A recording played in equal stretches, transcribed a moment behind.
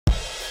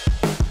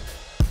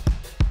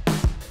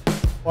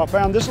Well, I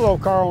found this little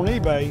car on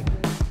eBay.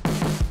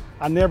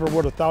 I never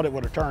would have thought it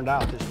would have turned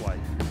out this way.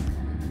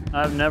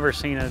 I've never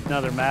seen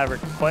another Maverick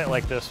quite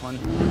like this one.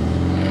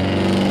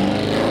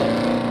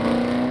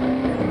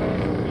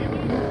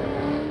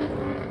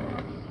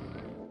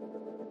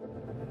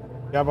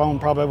 I've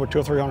owned probably over 200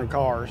 or 300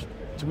 cars.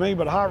 To me,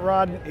 but hot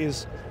rodding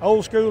is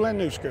old school and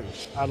new school.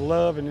 I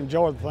love and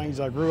enjoy the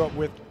things I grew up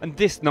with. And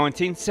this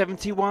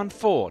 1971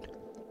 Ford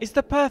is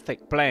the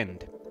perfect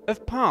blend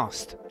of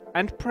past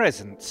and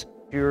present.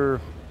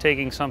 You're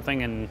taking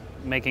something and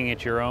making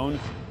it your own.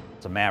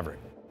 It's a Maverick.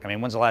 I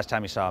mean, when's the last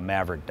time you saw a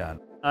Maverick done?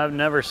 I've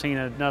never seen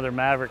another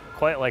Maverick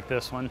quite like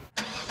this one.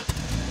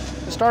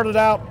 It started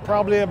out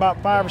probably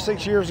about 5 or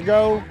 6 years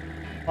ago.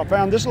 I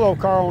found this little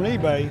car on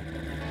eBay,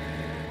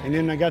 and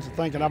then I got to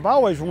thinking, I've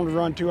always wanted to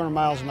run 200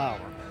 miles an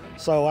hour.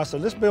 So I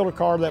said, let's build a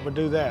car that would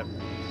do that.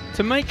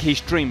 To make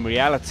his dream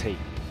reality,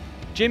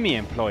 Jimmy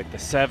employed the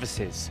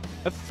services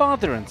of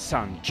father and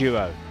son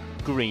duo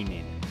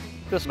Greening.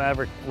 This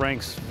Maverick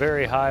ranks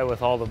very high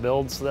with all the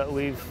builds that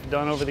we've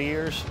done over the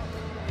years.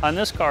 On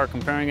this car,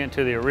 comparing it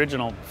to the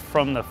original,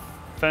 from the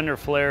fender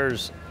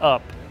flares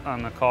up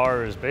on the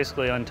car is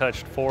basically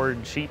untouched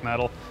Ford sheet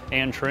metal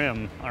and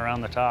trim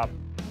around the top.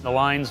 The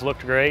lines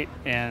looked great,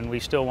 and we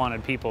still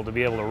wanted people to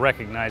be able to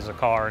recognize the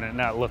car and it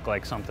not look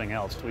like something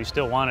else. We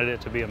still wanted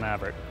it to be a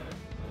Maverick.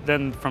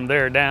 Then from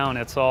there down,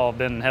 it's all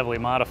been heavily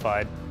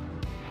modified.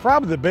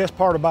 Probably the best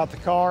part about the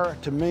car,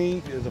 to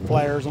me, is the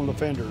flares on the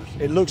fenders.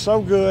 It looks so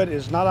good,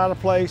 it's not out of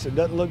place, it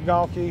doesn't look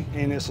gawky,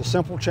 and it's a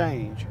simple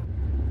change.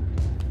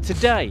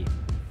 Today,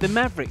 the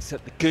Mavericks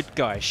at the Good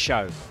Guys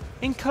show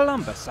in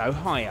Columbus,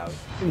 Ohio.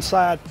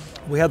 Inside,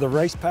 we have the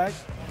race pack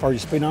for your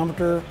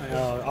speedometer,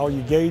 all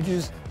your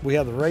gauges. We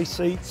have the race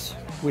seats.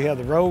 We have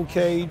the roll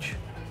cage.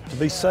 To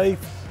be safe,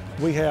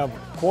 we have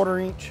 1/4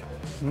 inch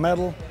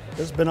metal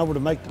that's been over to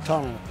make the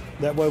tunnel.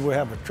 That way we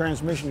have a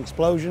transmission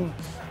explosion,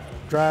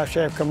 drive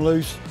shaft come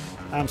loose.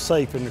 I'm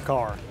safe in the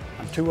car.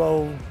 I'm too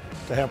old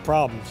to have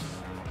problems.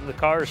 The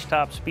car's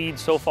top speed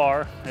so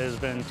far has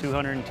been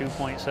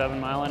 202.7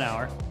 miles an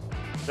hour.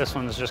 This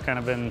one's just kind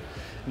of been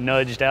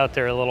nudged out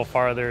there a little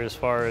farther as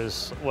far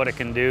as what it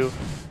can do.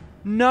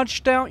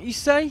 Nudged out, you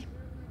say?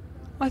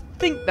 I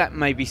think that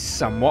may be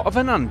somewhat of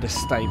an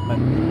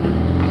understatement.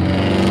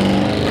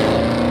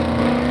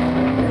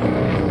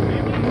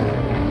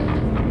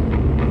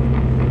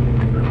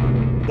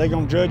 They're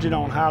gonna judge it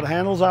on how it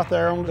handles out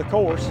there on the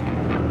course.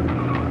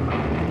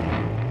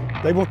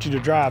 They want you to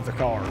drive the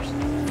cars.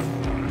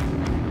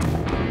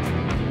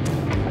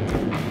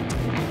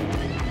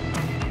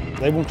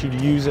 They want you to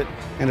use it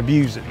and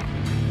abuse it.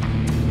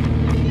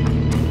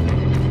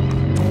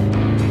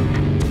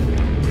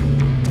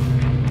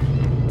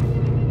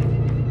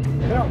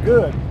 Felt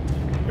good.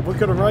 If we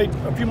could have made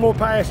a few more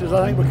passes,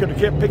 I think we could have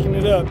kept picking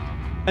it up.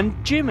 And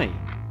Jimmy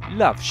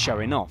loves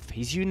showing off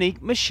his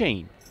unique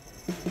machine.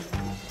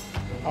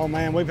 Oh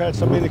man, we've had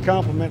so many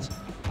compliments.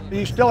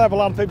 You still have a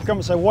lot of people come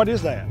and say, what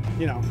is that?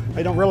 You know,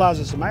 they don't realize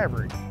it's a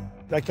Maverick.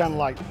 They kind of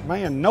like,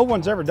 man, no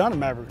one's ever done a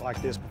Maverick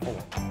like this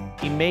before.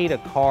 He made a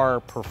car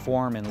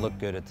perform and look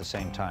good at the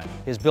same time.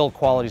 His build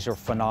qualities are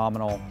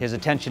phenomenal. His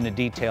attention to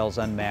detail is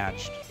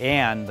unmatched.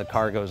 And the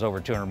car goes over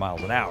 200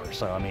 miles an hour.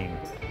 So, I mean,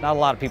 not a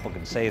lot of people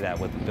can say that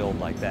with a build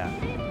like that.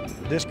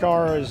 This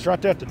car is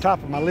right there at the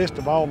top of my list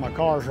of all my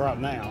cars right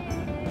now.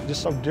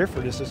 Just so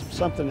different. This is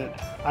something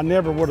that I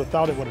never would have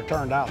thought it would have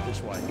turned out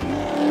this way.